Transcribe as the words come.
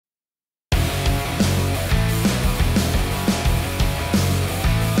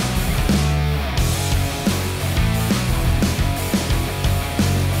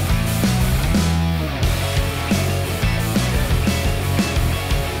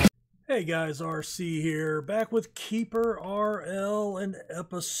Hey guys, RC here, back with KeeperRL and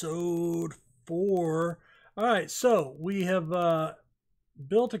episode 4. Alright, so we have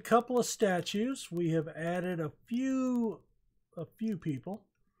built a couple of statues. We have added a few people,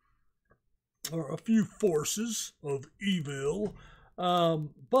 or a few forces of evil.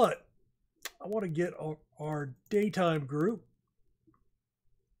 But I want to get our daytime group.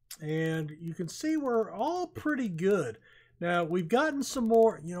 And you can see we're all pretty good. Now, we've gotten some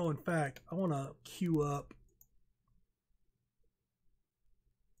more, in fact, I want to queue up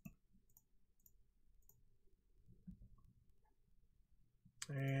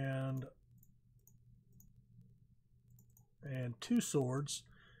and two swords.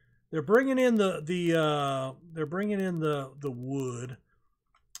 They're bringing in the wood.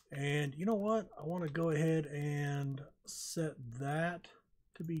 And you know what? I want to go ahead and set that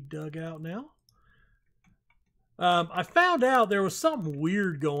to be dug out now. I found out there was something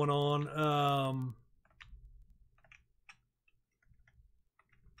weird going on.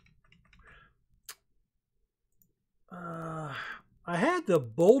 I had the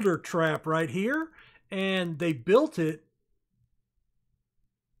boulder trap right here, and they built it,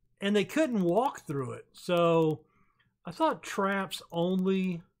 and they couldn't walk through it. So I thought traps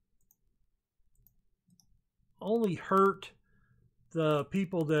only hurt the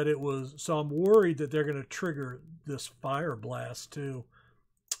people that it was, so I'm worried that they're going to trigger this fire blast too.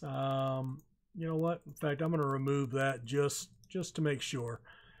 You know what? In fact, I'm going to remove that just to make sure.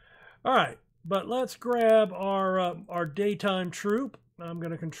 All right, but let's grab our daytime troop. I'm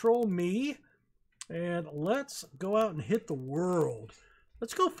going to control me, and let's go out and hit the world.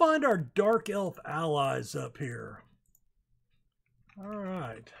 Let's go find our dark elf allies up here. All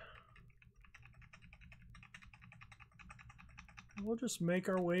right. We'll just make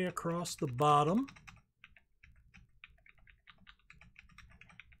our way across the bottom.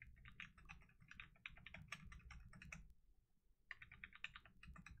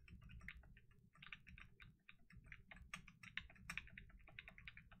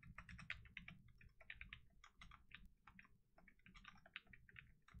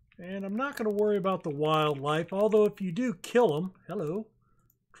 And I'm not going to worry about the wildlife, although if you do kill them, hello,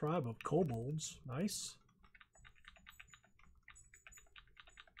 tribe of kobolds, nice.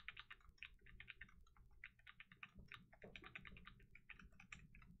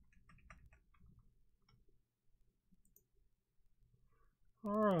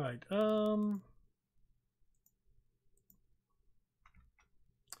 All right.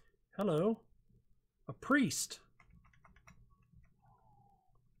 Hello. A priest.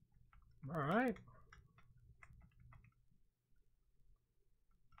 All right.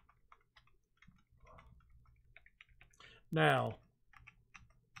 Now.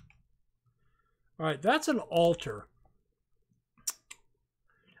 All right, that's an altar.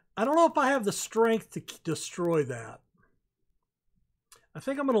 I don't know if I have the strength to destroy that. I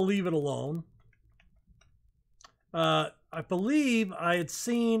think I'm going to leave it alone. I believe I had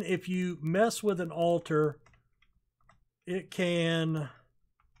seen if you mess with an altar, it can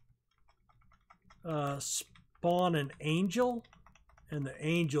spawn an angel, and the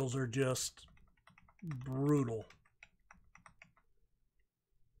angels are just brutal.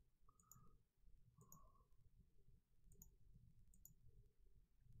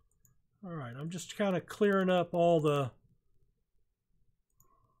 All right, I'm just kind of clearing up all the...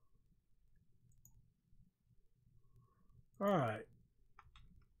 All right.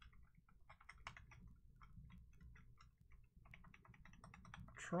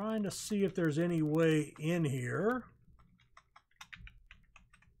 Trying to see if there's any way in here.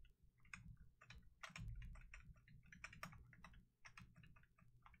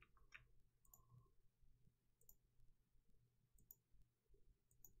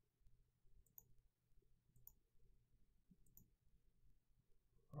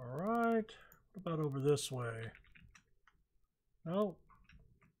 All right. What about over this way? Nope.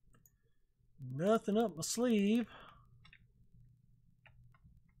 Nothing up my sleeve.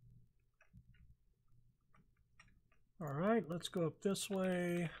 All right, let's go up this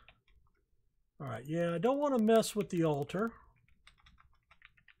way. All right, yeah, I don't want to mess with the altar.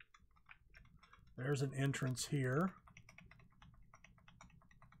 There's an entrance here.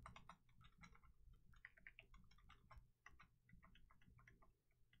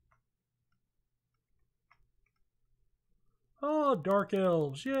 Oh, dark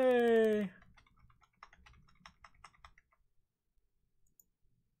elves, yay!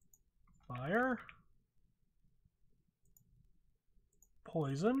 Fire.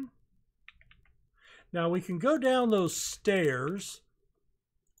 Poison. Now we can go down those stairs.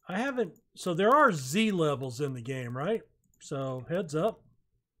 I haven't, so there are Z levels in the game, right? So heads up.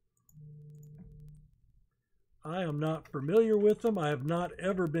 I am not familiar with them. I have not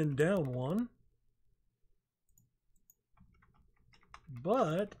ever been down one.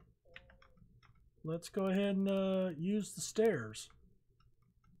 But let's go ahead and use the stairs.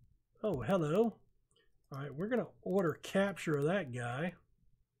 Oh, hello. All right, we're going to order capture of that guy.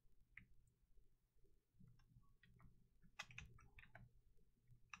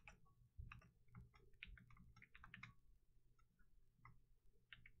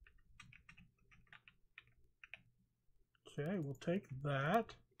 Okay, we'll take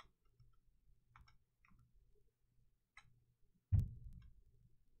that.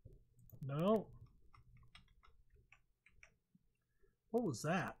 No. What was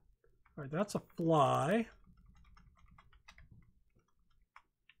that? All right, that's a fly.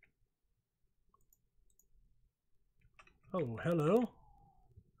 Oh, hello.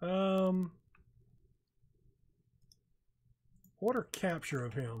 Order capture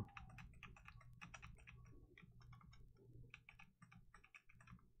of him.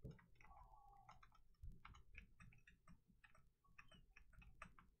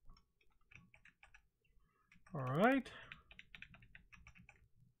 All right.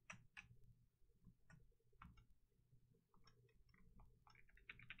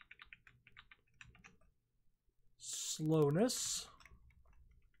 Slowness.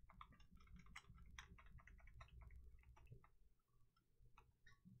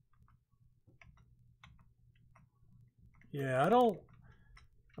 Yeah,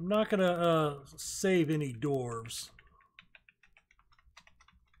 I'm not gonna save any dwarves.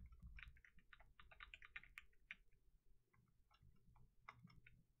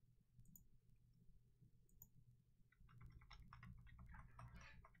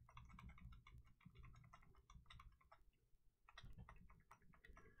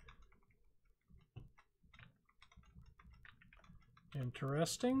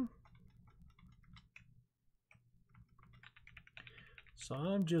 Interesting. So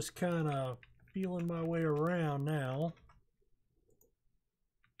I'm just kind of feeling my way around now.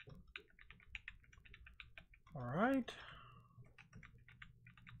 All right.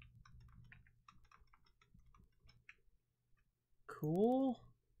 Cool.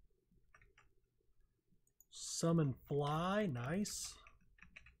 Summon fly, nice.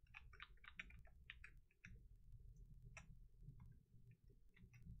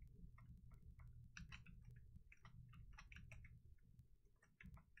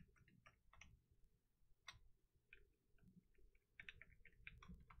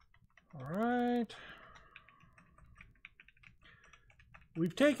 All right.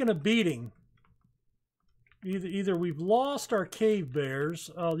 We've taken a beating. Either we've lost our cave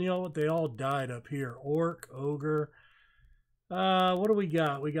bears. Oh, you know what? They all died up here. Orc, ogre. What do we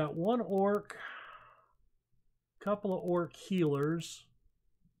got? We got one orc, couple of orc healers,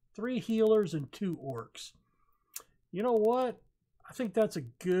 3 healers, and 2 orcs. You know what? I think that's a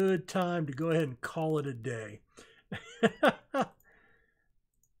good time to go ahead and call it a day.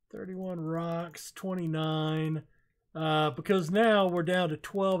 31 rocks, 29. Because now we're down to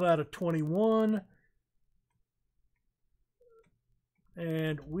 12 out of 21.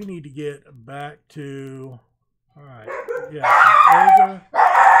 And we need to get back to, all right, yeah, ogre.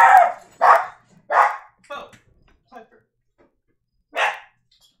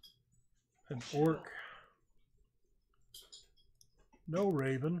 An orc. No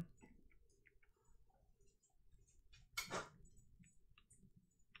raven.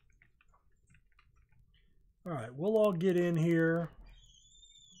 All right, we'll all get in here.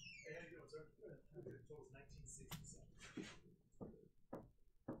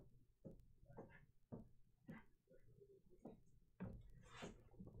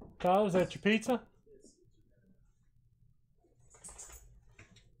 Kyle, is that your pizza?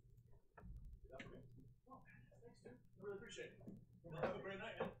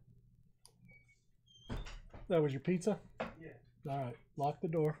 That was your pizza? Yeah. All right, lock the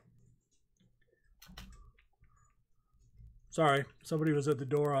door. Sorry, somebody was at the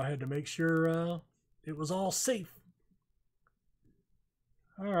door. I had to make sure it was all safe.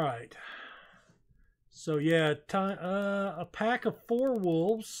 All right. So yeah, a pack of 4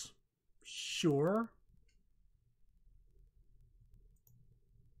 wolves. Sure.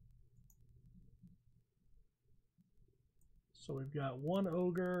 So we've got 1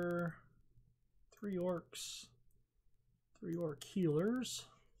 ogre, 3 orcs, 3 orc healers,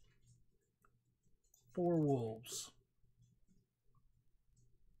 4 wolves.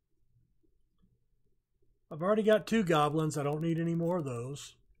 I've already got 2 goblins. I don't need any more of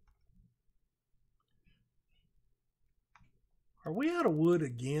those. Are we out of wood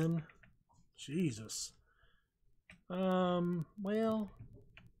again? Jesus. Well,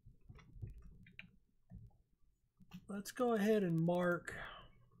 let's go ahead and mark.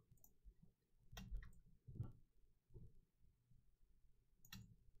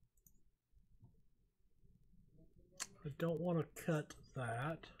 I don't want to cut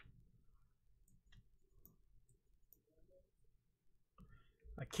that.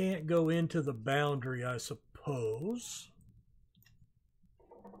 I can't go into the boundary, I suppose.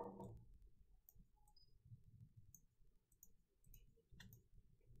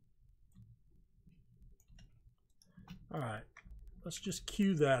 All right, let's just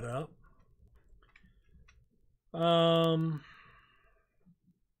cue that up.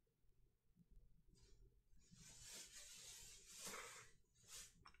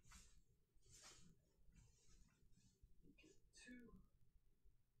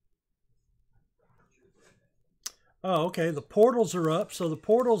 Oh, okay, the portals are up. So the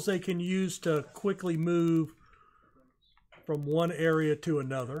portals they can use to quickly move from one area to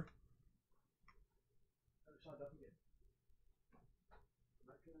another.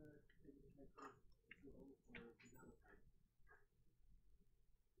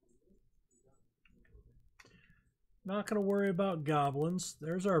 Not going to worry about goblins.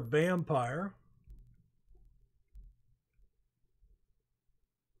 There's our vampire.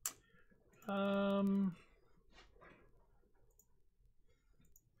 How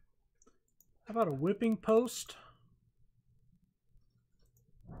about a whipping post?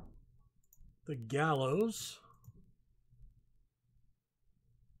 The gallows.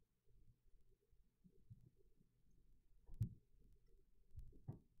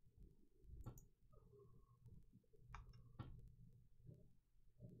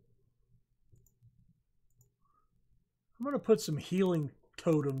 I'm going to put some healing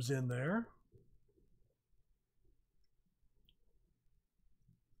totems in there.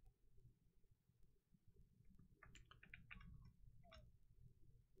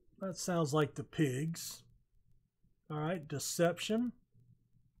 That sounds like the pigs. All right, deception.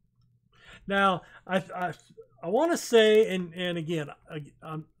 Now, I want to say, and again,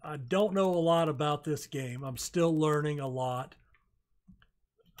 I don't know a lot about this game. I'm still learning a lot.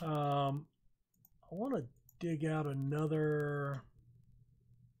 I want to dig out another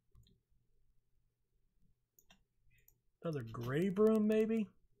grave room, maybe.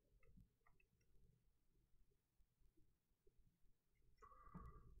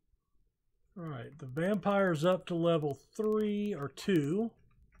 All right, the vampire's up to level 3 or 2.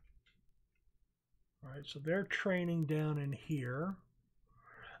 All right, so they're training down in here.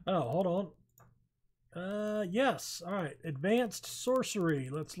 Oh, hold on. Yes. All right, advanced sorcery.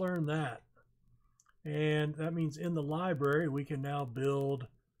 Let's learn that. And that means in the library we can now build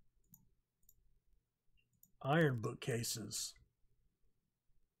iron bookcases.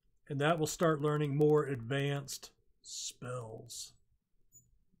 And that will start learning more advanced spells.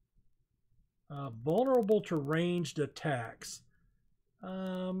 Vulnerable to ranged attacks.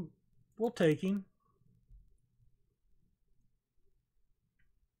 We'll take him.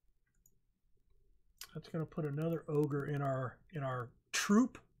 That's going to put another ogre in our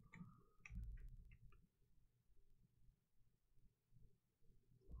troop.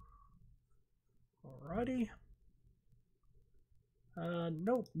 Alrighty.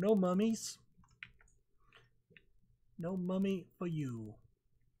 Nope, no mummies. No mummy for you.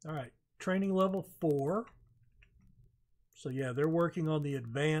 All right, training level 4. So yeah, they're working on the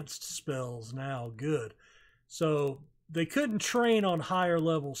advanced spells now. Good. So they couldn't train on higher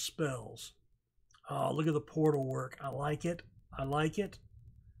level spells. Oh, look at the portal work. I like it. I like it.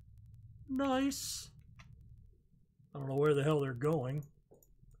 Nice. I don't know where the hell they're going,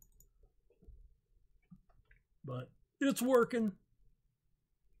 but it's working.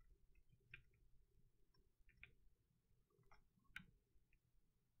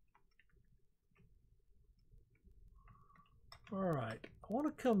 All right, I want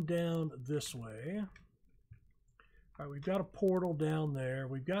to come down this way. All right, we've got a portal down there.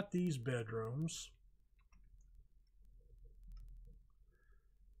 We've got these bedrooms.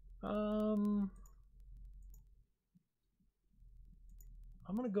 I'm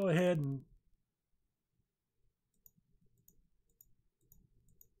going to go ahead and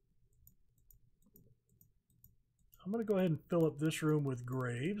fill up this room with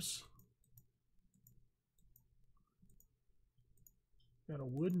graves. Got a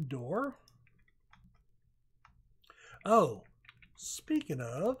wooden door. Oh, speaking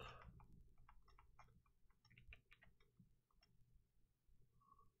of,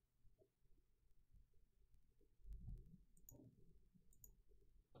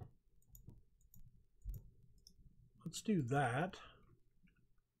 let's do that.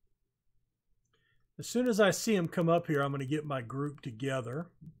 As soon as I see him come up here, I'm going to get my group together,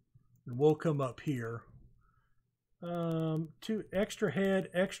 and we'll come up here. Two extra head,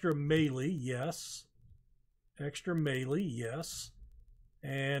 extra melee, yes. Extra melee, yes.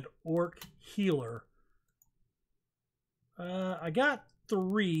 And orc healer. I got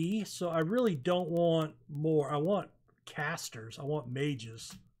 3, so I really don't want more. I want casters. I want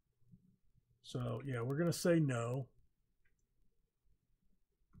mages. So, yeah, we're going to say no.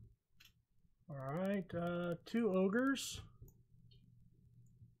 All right, 2 ogres.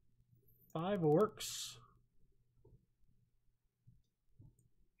 5 orcs.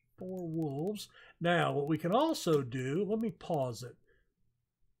 4 wolves. Now, what we can also do, let me pause it.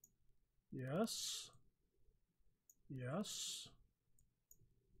 Yes. Yes.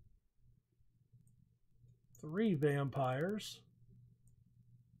 3 vampires,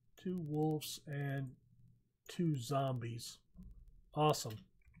 2 wolves, and 2 zombies. Awesome.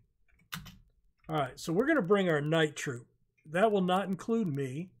 All right, so we're going to bring our night troop. That will not include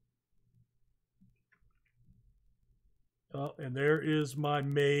me. Oh, and there is my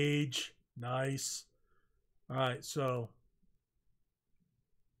mage. Nice. All right, so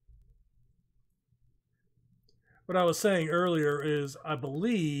what I was saying earlier is I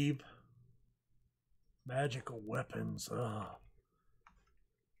believe magical weapons. All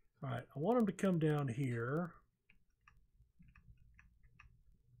right, I want them to come down here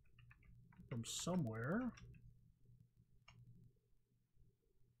from somewhere.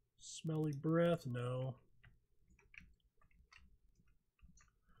 Smelly breath, no.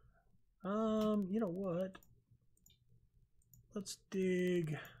 You know what? Let's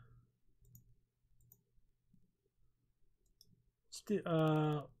dig.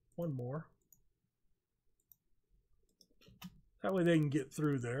 One more. That way they can get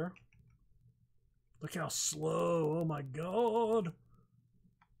through there. Look how slow. Oh my God.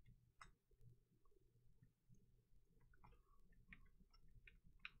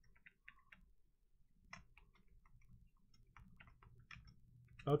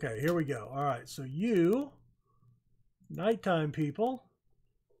 Okay, here we go. All right, so you, nighttime people.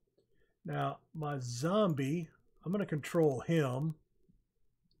 Now, my zombie, I'm going to control him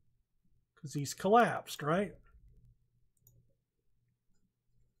because he's collapsed, right?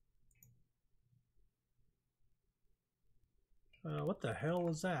 What the hell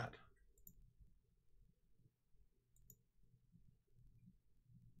is that?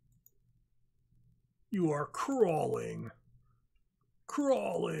 You are crawling.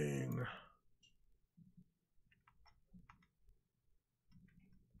 Crawling.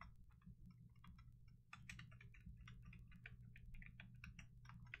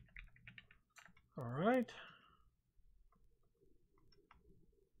 All right.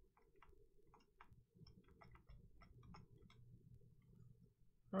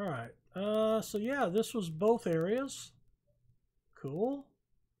 All right. So yeah, this was both areas. Cool.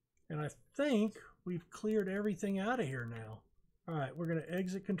 And I think we've cleared everything out of here now. All right, we're going to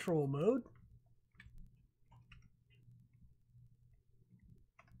exit control mode.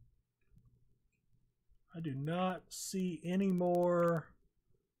 I do not see any more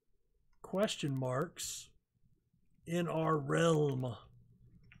question marks in our realm.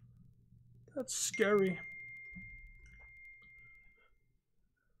 That's scary.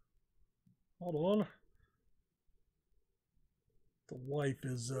 Hold on. The wife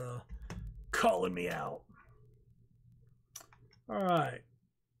is calling me out. All right.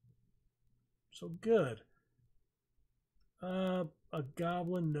 So good. A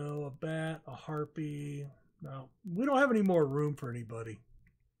goblin, no. A bat, a harpy, no. We don't have any more room for anybody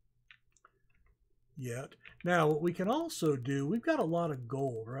yet. Now, what we can also do, we've got a lot of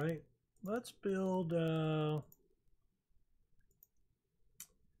gold, right? Let's build...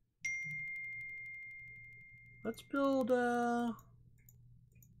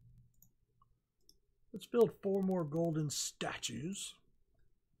 Let's build 4 more golden statues.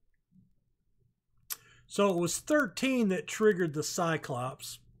 So it was 13 that triggered the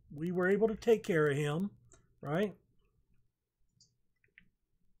Cyclops. We were able to take care of him, right?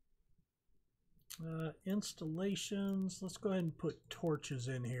 Installations. Let's go ahead and put torches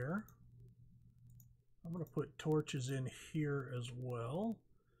in here. I'm going to put torches in here as well.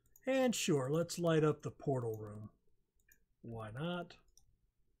 And sure, let's light up the portal room. Why not?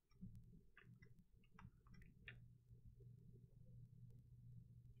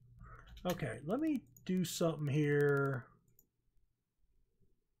 Okay, let me do something here.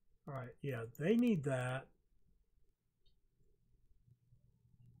 All right, yeah, they need that.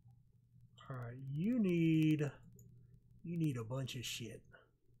 All right, you need a bunch of shit.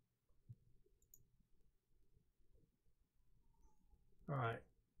 All right,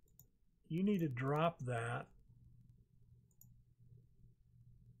 you need to drop that.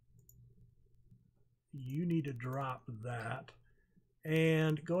 you need to drop that.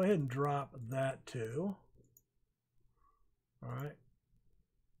 And go ahead and drop that too. All right.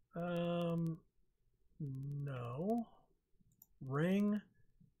 No. Ring.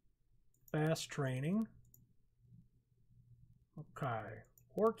 Fast training. Okay.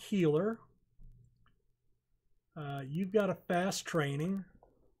 Orc healer. You've got a fast training.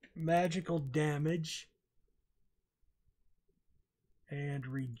 Magical damage. And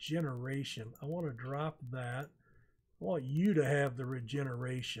regeneration. I want to drop that. I want you to have the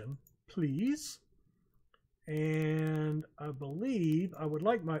regeneration, please. And I believe I would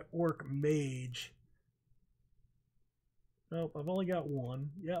like my orc mage. Nope, I've only got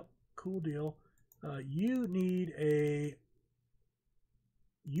one. Yep, cool deal. You need a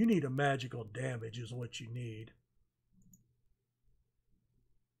magical damage is what you need.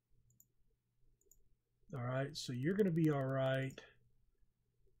 All right, so you're going to be all right.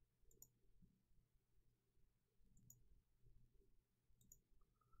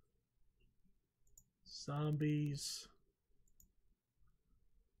 Zombies.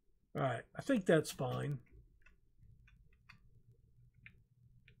 All right, I think that's fine.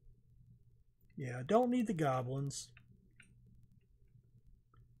 Yeah, I don't need the goblins.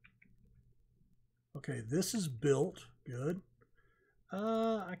 Okay, this is built. Good.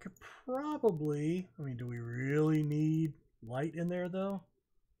 I could probably... I mean, do we really need light in there, though?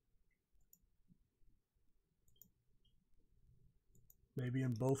 Maybe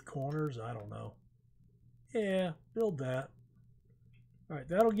in both corners? I don't know. Yeah, build that. All right,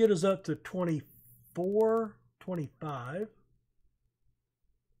 that'll get us up to 24, 25.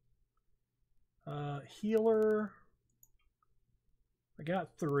 Healer. I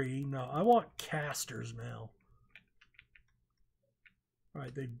got 3. No, I want casters now. All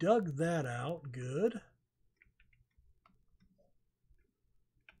right, they dug that out. Good.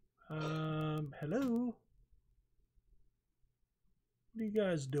 Hello? What are you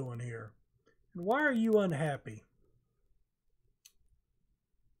guys doing here? And why are you unhappy?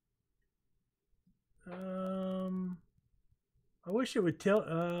 I wish it would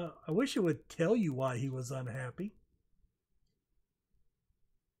tell you why he was unhappy.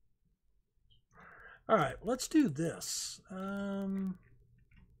 All right, let's do this.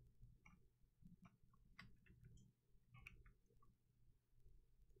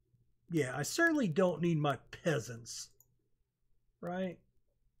 Yeah, I certainly don't need my peasants, right?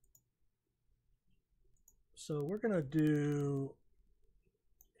 So we're going to do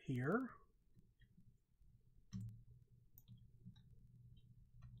here.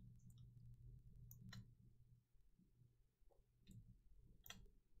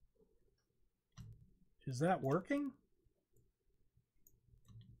 Is that working?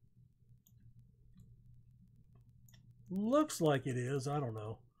 Looks like it is. I don't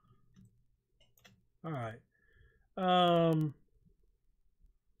know. All right.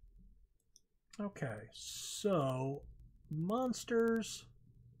 Okay, so monsters.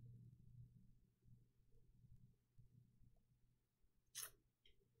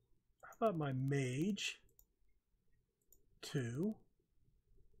 How about my mage? 2.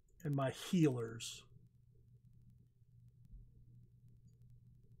 And my healers.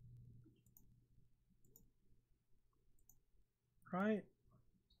 Right?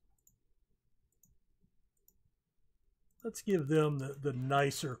 Let's give them the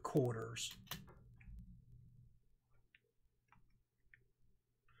nicer quarters.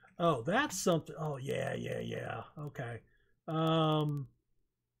 Oh, that's something. Oh, yeah. Okay. Let's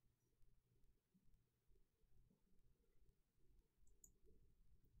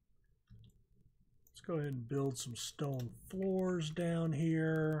go ahead and build some stone floors down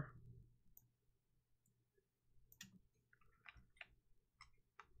here.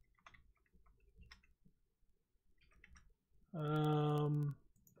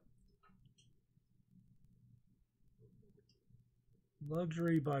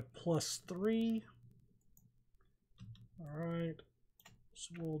 Luxury by +3. All right,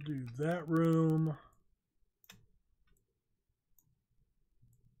 so we'll do that room.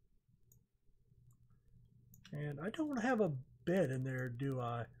 And I don't have a bed in there, do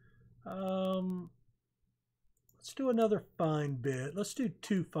I? Let's do another fine bed. Let's do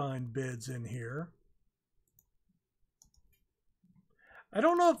 2 fine beds in here. I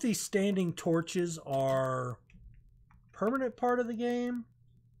don't know if these standing torches are permanent part of the game.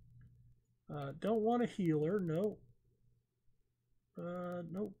 Don't want a healer. Nope.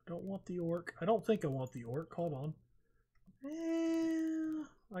 Nope. Don't want the orc. I don't think I want the orc. Hold on.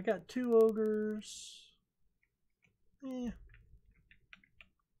 I got 2 ogres. All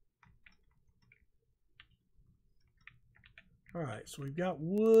right, so we've got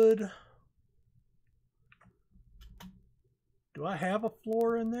wood. Do I have a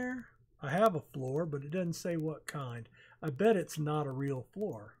floor in there? I have a floor, but it doesn't say what kind. I bet it's not a real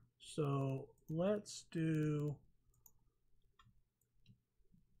floor. So let's do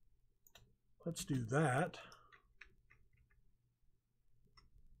that.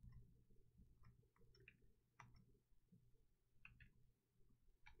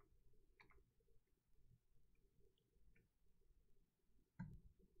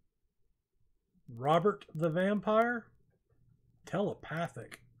 Robert the Vampire?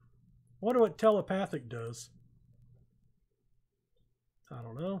 Telepathic. I wonder what telepathic does. I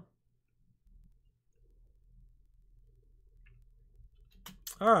don't know.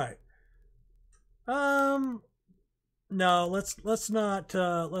 All right. No, let's not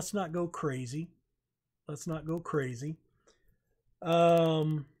go crazy. Let's not go crazy.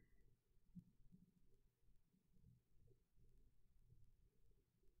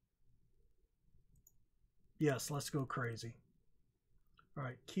 Yes, let's go crazy. All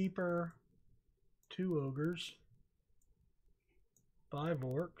right, keeper, 2 ogres, 5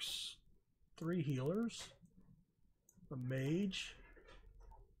 orcs, 3 healers, a mage,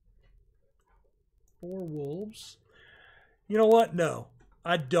 4 wolves. You know what? No,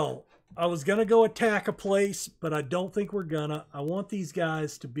 I don't. I was going to go attack a place, but I don't think we're gonna. I want these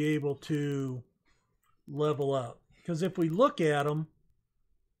guys to be able to level up. Because if we look at them,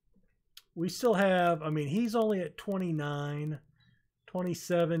 we still have, I mean, he's only at 29,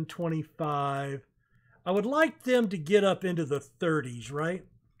 27, 25. I would like them to get up into the 30s, right?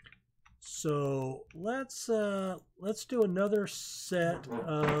 So let's do another set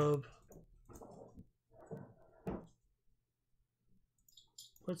of,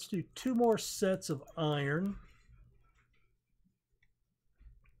 let's do 2 more sets of iron.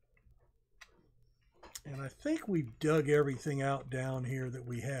 And I think we've dug everything out down here that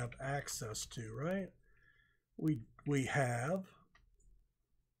we have access to, right? We have.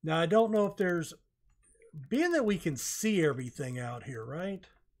 Now, I don't know if there's, being that we can see everything out here, right?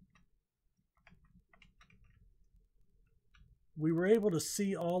 We were able to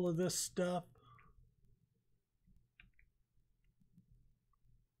see all of this stuff.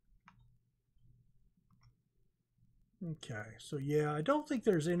 Okay, so yeah, I don't think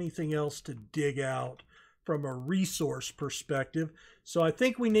there's anything else to dig out from a resource perspective. So I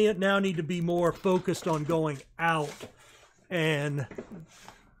think we now need to be more focused on going out and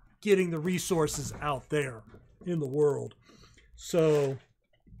getting the resources out there in the world. So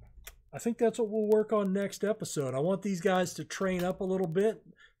I think that's what we'll work on next episode. I want these guys to train up a little bit.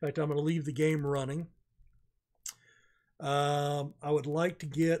 In fact, I'm going to leave the game running. I would like to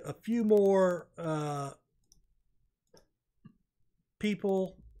get a few more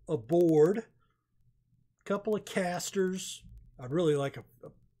people aboard, a couple of casters. I'd really like a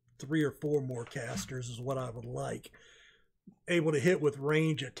 3 or 4 more casters is what I would like, able to hit with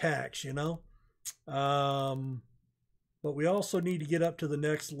range attacks, you know. But we also need to get up to the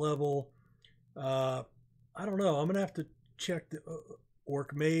next level. I don't know, I'm gonna have to check the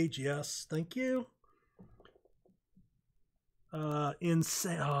orc mage. Yes, thank you.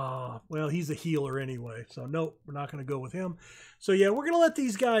 Insane. Well, he's a healer anyway, so nope, we're not going to go with him. So yeah, we're going to let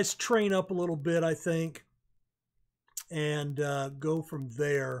these guys train up a little bit, I think, and go from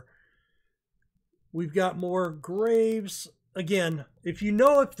there. We've got more graves. Again, if you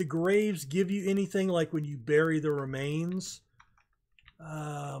know if the graves give you anything, like when you bury the remains,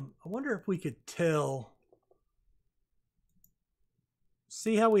 I wonder if we could tell.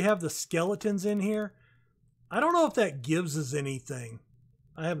 See how we have the skeletons in here? I don't know if that gives us anything.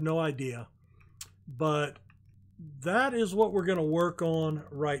 I have no idea. But that is what we're going to work on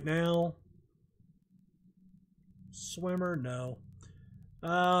right now. Swimmer, no.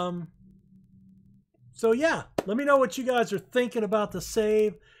 So yeah, let me know what you guys are thinking about the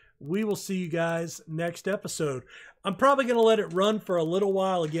save. We will see you guys next episode. I'm probably going to let it run for a little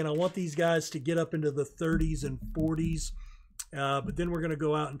while. Again, I want these guys to get up into the 30s and 40s. But then we're going to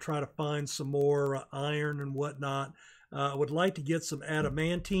go out and try to find some more iron and whatnot. I would like to get some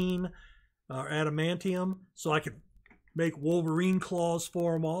adamantium so I could make Wolverine claws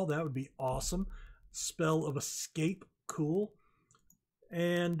for them all. That would be awesome. Spell of escape, cool.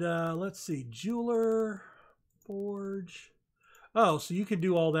 And let's see, jeweler, forge. Oh, so you can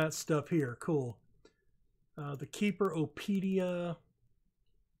do all that stuff here, cool. The KeeperOpedia.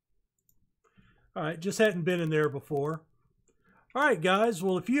 All right, just hadn't been in there before. All right, guys.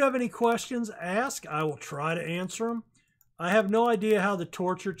 Well, if you have any questions, ask. I will try to answer them. I have no idea how the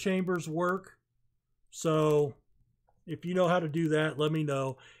torture chambers work. So if you know how to do that, let me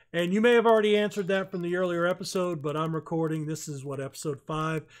know. And you may have already answered that from the earlier episode, but I'm recording. This is what, episode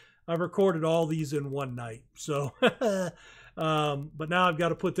 5. I've recorded all these in one night. So But now I've got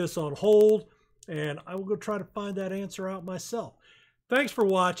to put this on hold, and I will go try to find that answer out myself. Thanks for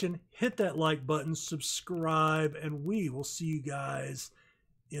watching. Hit that like button, subscribe, and we will see you guys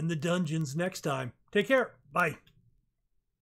in the dungeons next time. Take care. Bye.